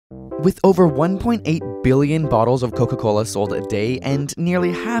With over 1.8 billion bottles of Coca-Cola sold a day and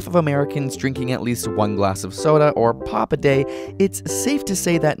nearly half of Americans drinking at least one glass of soda or pop a day, it's safe to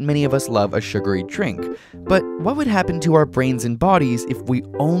say that many of us love a sugary drink. But what would happen to our brains and bodies if we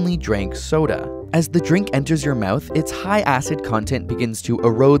only drank soda? As the drink enters your mouth, its high acid content begins to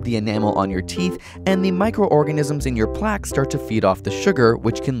erode the enamel on your teeth, and the microorganisms in your plaque start to feed off the sugar,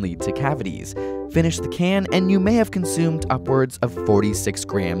 which can lead to cavities. Finish the can, and you may have consumed upwards of 46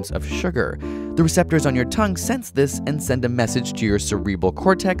 grams of sugar. The receptors on your tongue sense this and send a message to your cerebral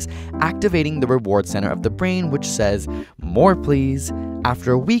cortex, activating the reward center of the brain, which says, "More please."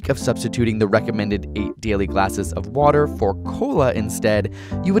 After a week of substituting the recommended 8 daily glasses of water for cola instead,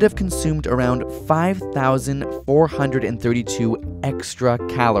 you would have consumed around 5,432 extra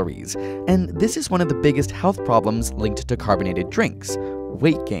calories. And this is one of the biggest health problems linked to carbonated drinks: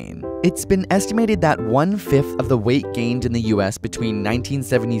 weight gain. It's been estimated that 1/5 of the weight gained in the US between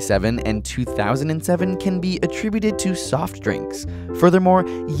 1977 and 2007 can be attributed to soft drinks. Furthermore,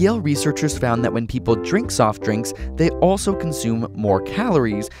 Yale researchers found that when people drink soft drinks, they also consume more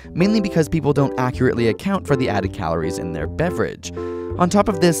calories, mainly because people don't accurately account for the added calories in their beverage. On top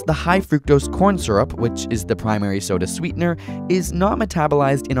of this, the high fructose corn syrup, which is the primary soda sweetener, is not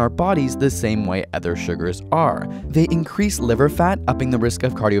metabolized in our bodies the same way other sugars are. They increase liver fat, upping the risk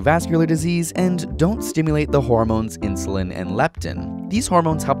of cardiovascular disease, and don't stimulate the hormones insulin and leptin. These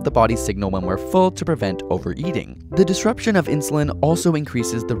hormones help the body signal when we're full to prevent overeating. The disruption of insulin also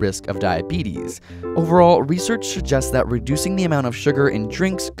increases the risk of diabetes. Overall, research suggests that reducing the amount of sugar in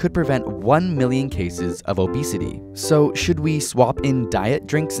drinks could prevent 1 million cases of obesity. So, should we swap in diet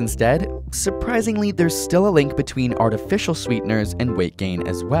drinks instead? Surprisingly, there's still a link between artificial sweeteners and weight gain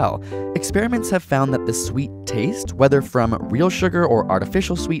as well. Experiments have found that the sweet taste, whether from real sugar or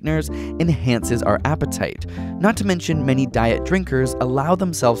artificial sweeteners, enhances our appetite. Not to mention, many diet drinkers allow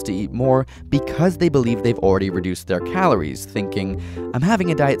themselves to eat more because they believe they've already reduced their calories, thinking, "I'm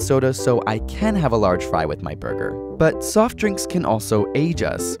having a diet soda, so I can have a large fry with my burger." But soft drinks can also age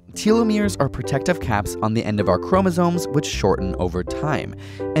us. Telomeres are protective caps on the end of our chromosomes which shorten over time.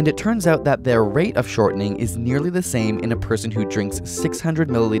 And it turns out that their rate of shortening is nearly the same in a person who drinks 600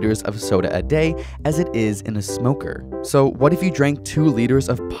 milliliters of soda a day as it is in a smoker. So what if you drank 2 liters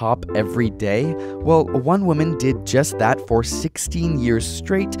of pop every day? Well, one woman did just that for 16 years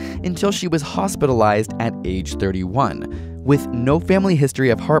straight until she was hospitalized at age 31. With no family history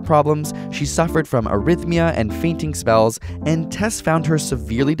of heart problems, she suffered from arrhythmia and fainting spells, and tests found her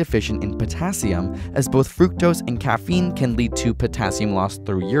severely deficient in potassium, as both fructose and caffeine can lead to potassium loss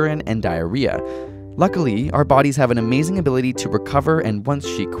through urine and diarrhea. Luckily, our bodies have an amazing ability to recover, and once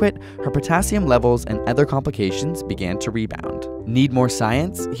she quit, her potassium levels and other complications began to rebound. Need more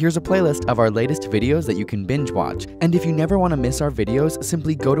science? Here's a playlist of our latest videos that you can binge watch. And if you never want to miss our videos,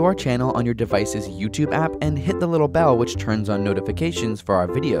 simply go to our channel on your device's YouTube app and hit the little bell which turns on notifications for our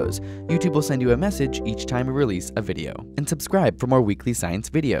videos. YouTube will send you a message each time we release a video. And subscribe for more weekly science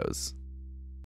videos.